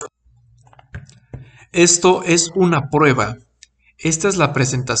Esto es una prueba. Esta es la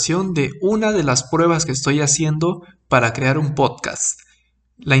presentación de una de las pruebas que estoy haciendo para crear un podcast.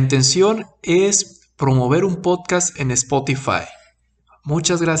 La intención es promover un podcast en Spotify.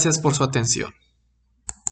 Muchas gracias por su atención.